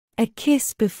A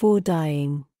Kiss Before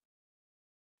Dying.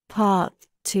 Part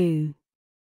 2.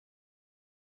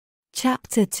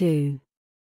 Chapter 2.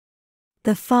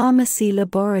 The Pharmacy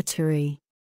Laboratory.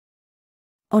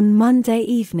 On Monday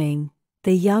evening,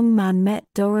 the young man met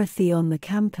Dorothy on the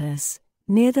campus,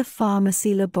 near the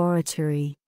pharmacy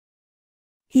laboratory.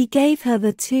 He gave her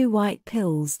the 2 white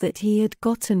pills that he had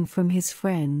gotten from his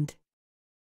friend.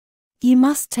 "You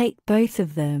must take both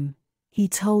of them," he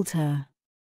told her.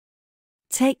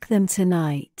 "Take them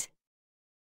tonight.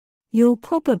 You'll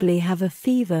probably have a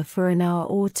fever for an hour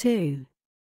or 2.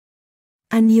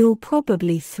 And you'll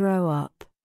probably throw up.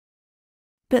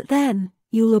 But then,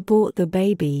 you'll abort the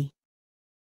baby.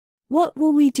 What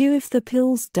will we do if the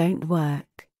pills don't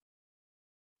work?"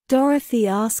 Dorothy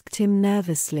asked him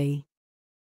nervously.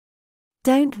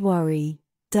 "Don't worry,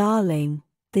 darling,"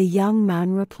 the young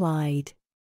man replied.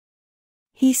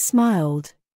 He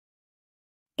smiled.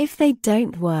 "If they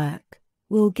don't work,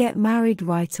 we'll get married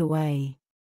right away."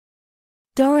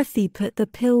 Dorothy put the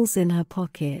pills in her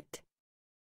pocket.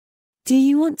 "Do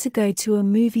you want to go to a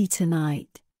movie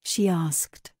tonight?" she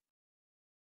asked.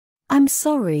 "I'm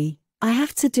sorry, I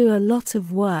have to do a lot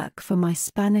of work for my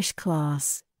Spanish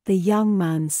class," the young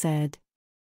man said.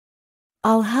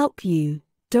 "I'll help you,"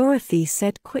 Dorothy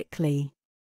said quickly.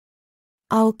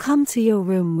 "I'll come to your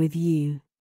room with you."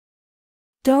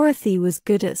 Dorothy was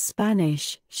good at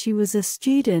Spanish. She was a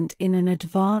student in an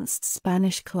advanced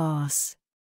Spanish class.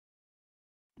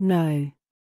 "No.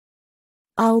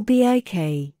 I'll be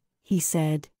okay," he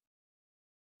said.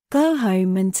 "Go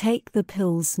home and take the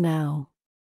pills now.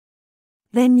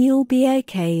 Then you'll be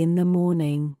okay in the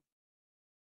morning."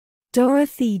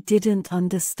 Dorothy didn't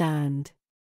understand.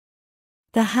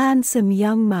 The handsome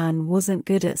young man wasn't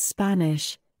good at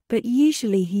Spanish, but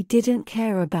usually he didn't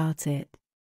care about it.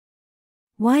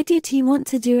 Why did he want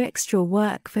to do extra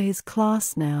work for his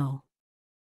class now?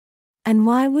 And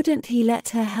why wouldn't he let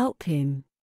her help him?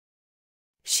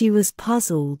 She was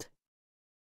puzzled.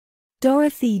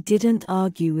 Dorothy didn't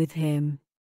argue with him.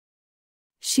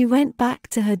 She went back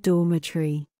to her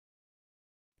dormitory.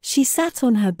 She sat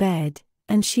on her bed,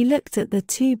 and she looked at the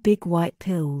 2 big white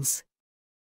pills.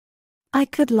 "I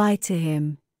could lie to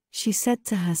him," she said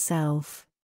to herself.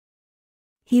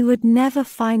 "He would never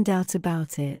find out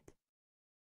about it.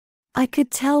 I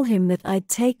could tell him that I'd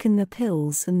taken the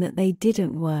pills and that they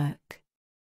didn't work.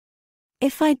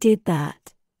 If I did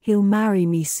that, he'll marry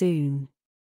me soon.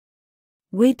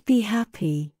 We'd be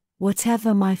happy,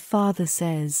 whatever my father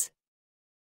says."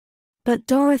 But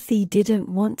Dorothy didn't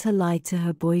want to lie to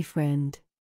her boyfriend.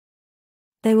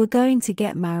 They were going to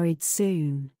get married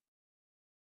soon.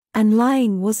 And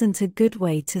lying wasn't a good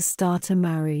way to start a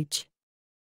marriage.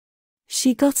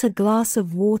 She got a glass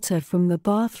of water from the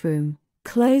bathroom,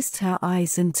 closed her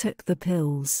eyes and took the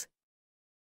pills.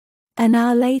 An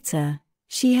hour later,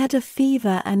 she had a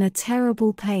fever and a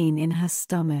terrible pain in her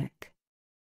stomach.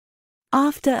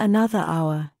 After another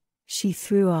hour, she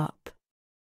threw up.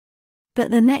 But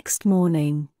the next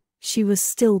morning, she was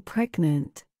still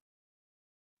pregnant.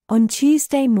 On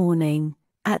Tuesday morning,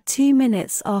 at 2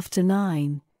 minutes after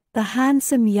 9, the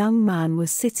handsome young man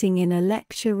was sitting in a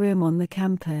lecture room on the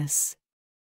campus.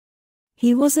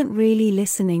 He wasn't really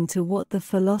listening to what the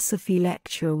philosophy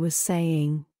lecturer was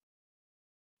saying.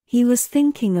 He was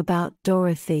thinking about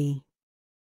Dorothy.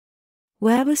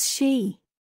 Where was she?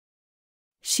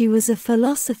 She was a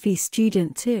philosophy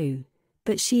student too,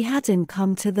 but she hadn't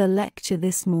come to the lecture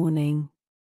this morning.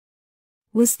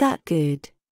 Was that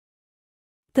good?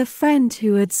 The friend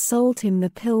who had sold him the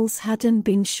pills hadn't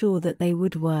been sure that they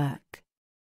would work.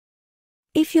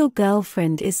 "If your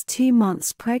girlfriend is 2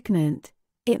 months pregnant,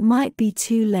 it might be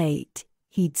too late,"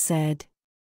 he'd said.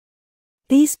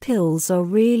 "These pills are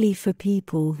really for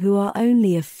people who are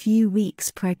only a few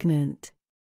weeks pregnant."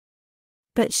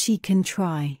 But she can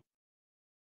try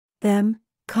them,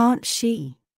 can't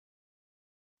she?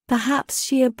 Perhaps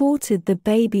she aborted the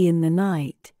baby in the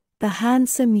night, the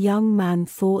handsome young man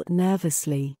thought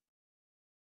nervously.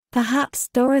 Perhaps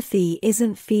Dorothy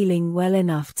isn't feeling well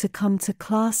enough to come to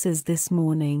classes this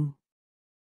morning.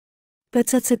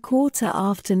 But at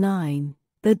 9:15,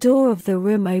 the door of the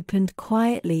room opened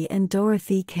quietly and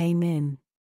Dorothy came in.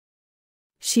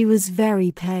 She was very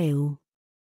pale.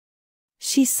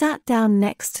 She sat down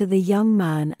next to the young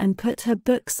man and put her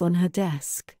books on her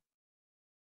desk.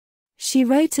 She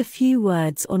wrote a few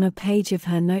words on a page of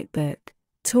her notebook,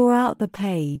 tore out the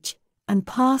page, and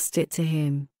passed it to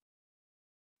him.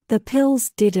 "The pills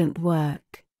didn't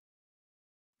work.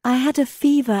 I had a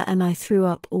fever and I threw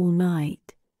up all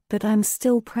night, but I'm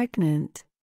still pregnant."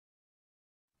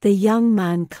 The young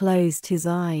man closed his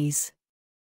eyes.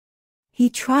 He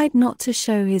tried not to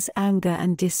show his anger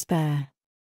and despair.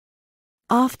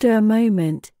 After a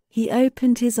moment, he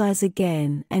opened his eyes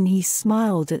again and he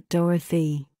smiled at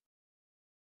Dorothy.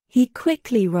 He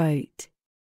quickly wrote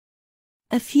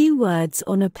a few words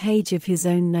on a page of his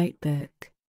own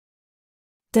notebook.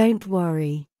 "Don't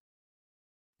worry.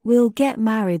 We'll get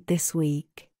married this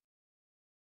week."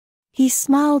 He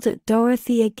smiled at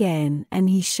Dorothy again and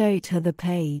he showed her the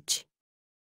page.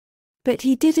 But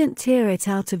he didn't tear it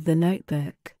out of the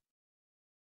notebook.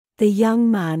 The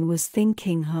young man was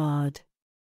thinking hard.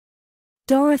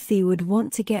 Dorothy would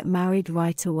want to get married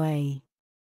right away.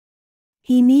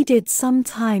 He needed some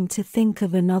time to think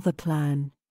of another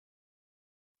plan.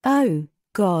 "Oh,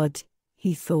 God,"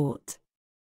 he thought.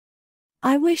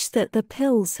 "I wish that the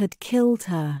pills had killed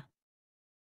her."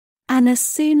 And as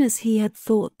soon as he had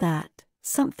thought that,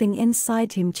 something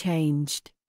inside him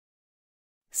changed.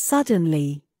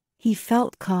 Suddenly, he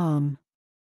felt calm.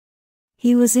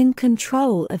 He was in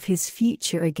control of his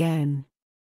future again.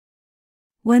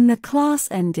 When the class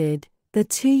ended, the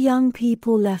two young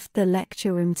people left the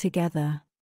lecture room together.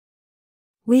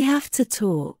 "We have to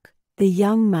talk," the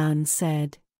young man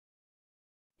said.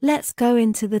 "Let's go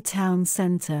into the town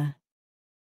center.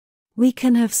 We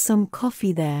can have some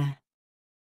coffee there.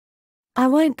 I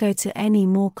won't go to any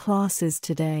more classes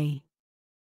today.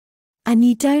 And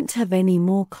you don't have any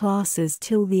more classes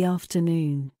till the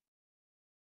afternoon."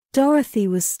 Dorothy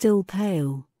was still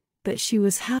pale, but she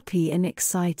was happy and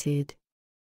excited.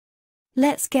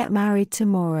 "Let's get married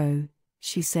tomorrow,"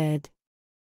 she said.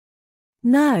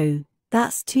 "No,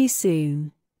 that's too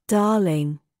soon,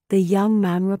 darling," the young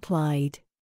man replied.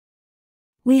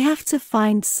 "We have to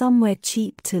find somewhere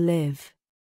cheap to live.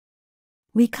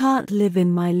 We can't live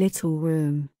in my little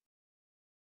room.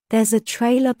 There's a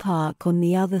trailer park on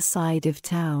the other side of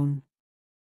town.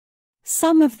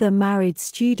 Some of the married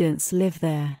students live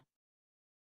there.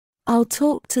 I'll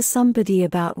talk to somebody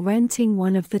about renting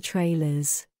one of the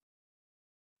trailers.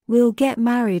 We'll get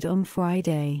married on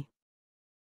Friday.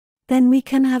 Then we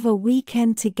can have a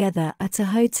weekend together at a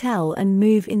hotel and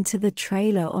move into the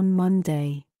trailer on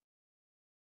Monday."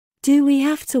 "Do we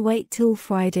have to wait till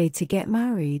Friday to get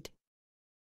married?"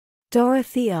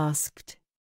 Dorothy asked.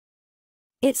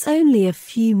 "It's only a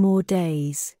few more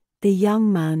days," the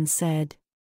young man said.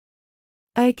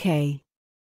 "Okay.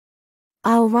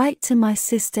 I'll write to my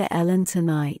sister Ellen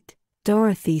tonight,"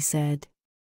 Dorothy said.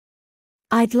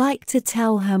 "I'd like to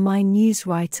tell her my news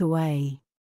right away."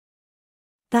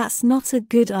 "That's not a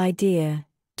good idea,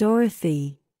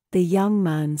 Dorothy," the young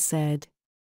man said.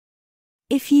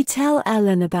 "If you tell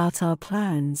Ellen about our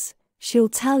plans, she'll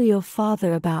tell your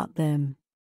father about them.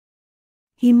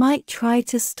 He might try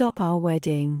to stop our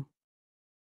wedding.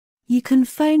 You can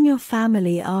phone your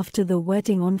family after the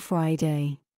wedding on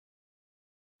Friday."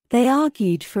 They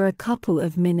argued for a couple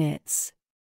of minutes.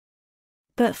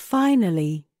 But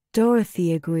finally,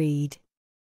 Dorothy agreed.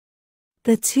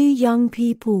 The two young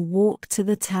people walked to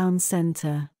the town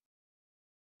center.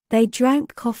 They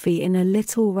drank coffee in a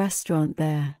little restaurant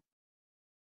there.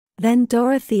 Then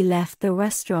Dorothy left the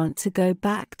restaurant to go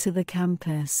back to the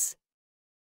campus.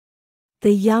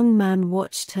 The young man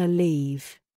watched her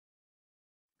leave.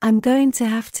 "I'm going to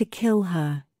have to kill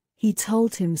her," he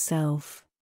told himself.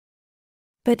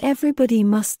 "But everybody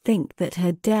must think that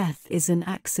her death is an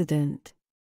accident.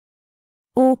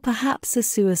 Or perhaps a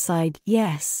suicide.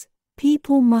 Yes,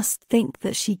 people must think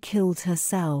that she killed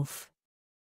herself.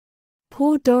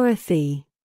 Poor Dorothy."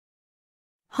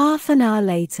 Half an hour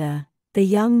later, the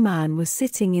young man was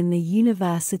sitting in the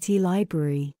university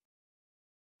library.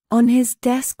 On his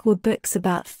desk were books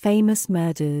about famous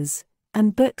murders,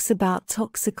 and books about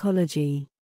toxicology.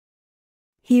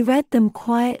 He read them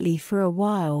quietly for a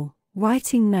while,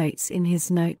 writing notes in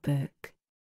his notebook.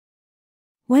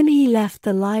 When he left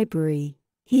the library,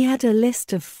 he had a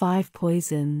list of 5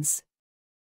 poisons.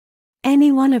 Any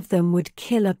one of them would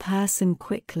kill a person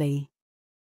quickly.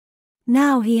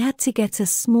 Now he had to get a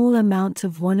small amount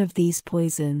of one of these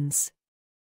poisons.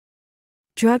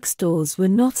 Drugstores were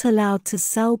not allowed to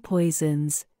sell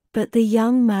poisons, but the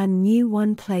young man knew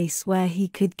one place where he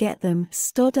could get them: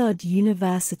 Stoddard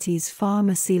University's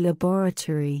pharmacy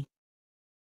laboratory.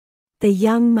 The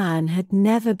young man had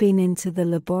never been into the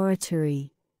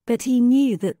laboratory, but he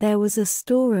knew that there was a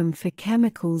storeroom for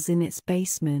chemicals in its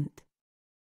basement.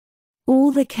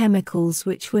 All the chemicals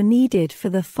which were needed for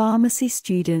the pharmacy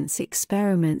students'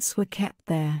 experiments were kept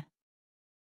there.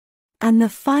 And the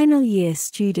final year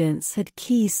students had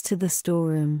keys to the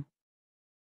storeroom.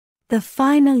 The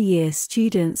final year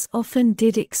students often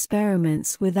did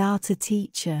experiments without a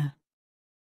teacher.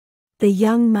 The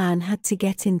young man had to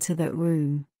get into that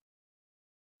room.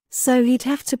 So he'd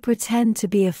have to pretend to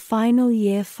be a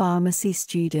final-year pharmacy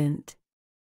student.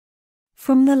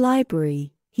 From the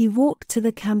library, he walked to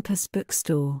the campus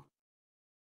bookstore.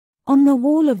 On the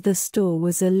wall of the store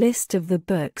was a list of the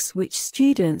books which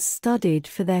students studied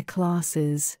for their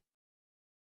classes.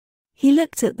 He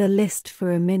looked at the list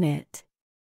for a minute.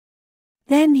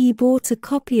 Then he bought a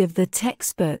copy of the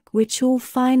textbook which all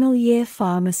final-year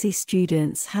pharmacy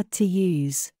students had to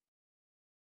use.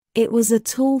 It was a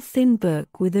tall, thin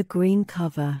book with a green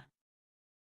cover.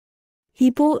 He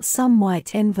bought some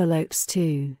white envelopes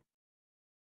too.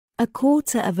 A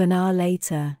quarter of an hour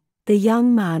later, the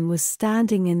young man was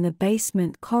standing in the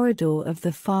basement corridor of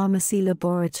the pharmacy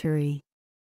laboratory.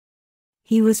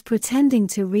 He was pretending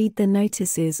to read the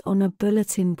notices on a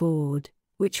bulletin board,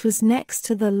 which was next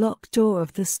to the locked door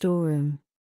of the storeroom.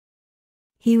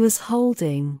 He was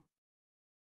holding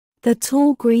the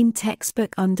tall green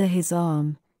textbook under his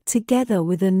arm, together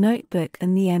with a notebook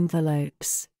and the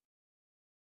envelopes.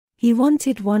 He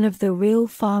wanted one of the real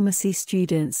pharmacy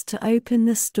students to open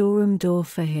the storeroom door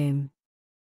for him.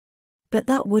 But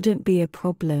that wouldn't be a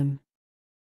problem.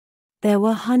 There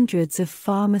were hundreds of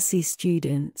pharmacy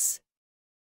students.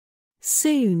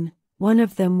 Soon, one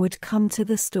of them would come to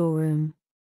the storeroom.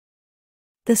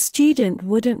 The student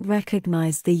wouldn't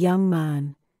recognize the young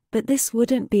man, but this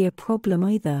wouldn't be a problem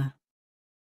either.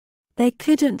 They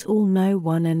couldn't all know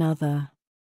one another.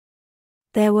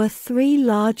 There were 3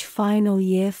 large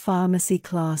final-year pharmacy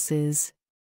classes.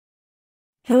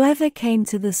 Whoever came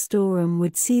to the storeroom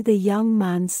would see the young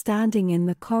man standing in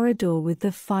the corridor with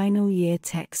the final-year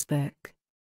textbook.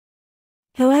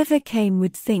 Whoever came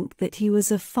would think that he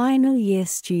was a final-year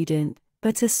student,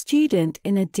 but a student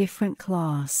in a different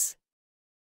class.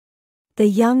 The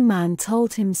young man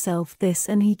told himself this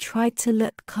and he tried to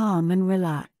look calm and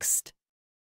relaxed.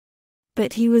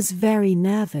 But he was very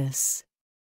nervous.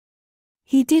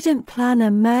 He didn't plan a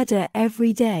murder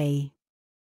every day.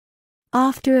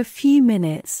 After a few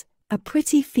minutes, a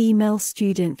pretty female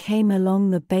student came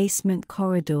along the basement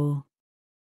corridor.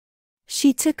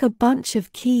 She took a bunch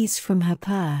of keys from her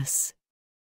purse.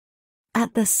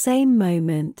 At the same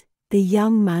moment, the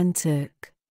young man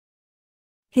took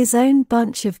his own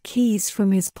bunch of keys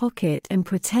from his pocket and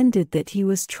pretended that he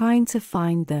was trying to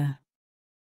find the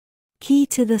key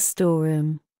to the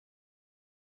storeroom.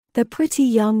 The pretty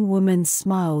young woman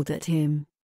smiled at him.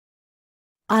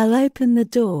 "I'll open the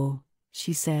door,"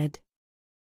 she said.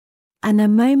 And a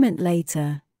moment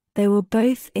later, they were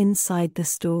both inside the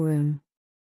storeroom.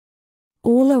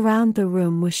 All around the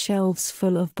room were shelves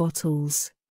full of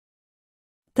bottles.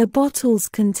 The bottles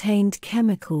contained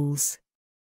chemicals.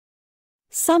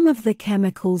 Some of the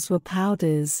chemicals were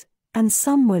powders, and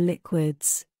some were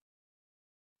liquids.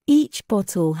 Each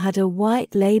bottle had a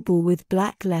white label with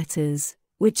black letters,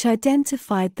 which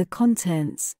identified the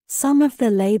contents. Some of the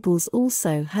labels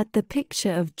also had the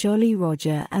picture of Jolly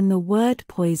Roger and the word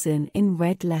poison in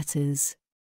red letters.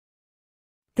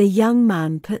 The young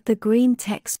man put the green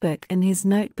textbook and his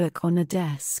notebook on a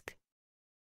desk.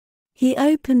 He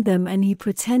opened them and he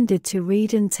pretended to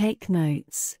read and take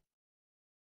notes.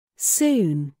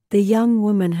 Soon, the young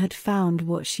woman had found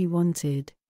what she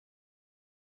wanted.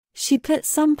 She put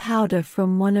some powder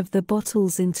from one of the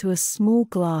bottles into a small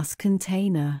glass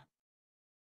container.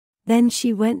 Then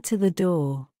she went to the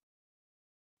door.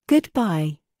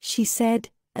 "Goodbye," she said,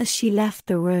 as she left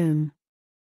the room.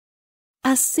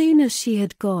 As soon as she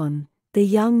had gone, the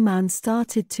young man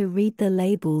started to read the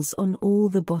labels on all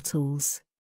the bottles.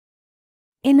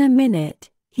 In a minute,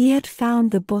 he had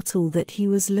found the bottle that he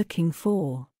was looking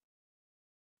for.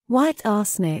 White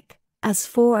arsenic, as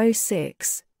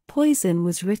 406. Poison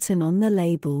was written on the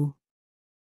label.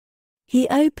 He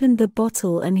opened the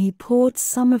bottle and he poured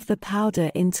some of the powder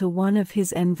into one of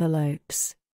his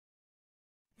envelopes.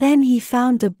 Then he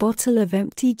found a bottle of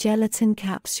empty gelatin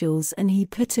capsules and he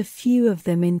put a few of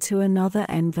them into another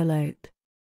envelope.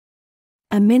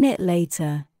 A minute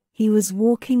later, he was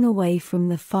walking away from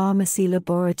the pharmacy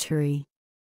laboratory.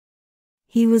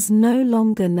 He was no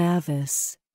longer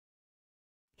nervous.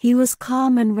 He was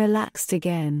calm and relaxed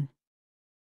again.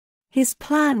 His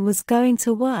plan was going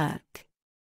to work.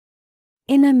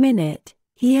 In a minute,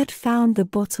 he had found the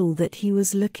bottle that he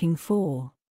was looking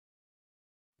for.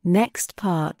 Next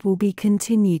part will be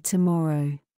continued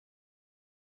tomorrow.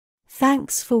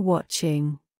 Thanks for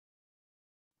watching.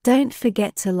 Don't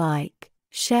forget to like,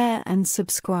 share and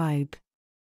subscribe.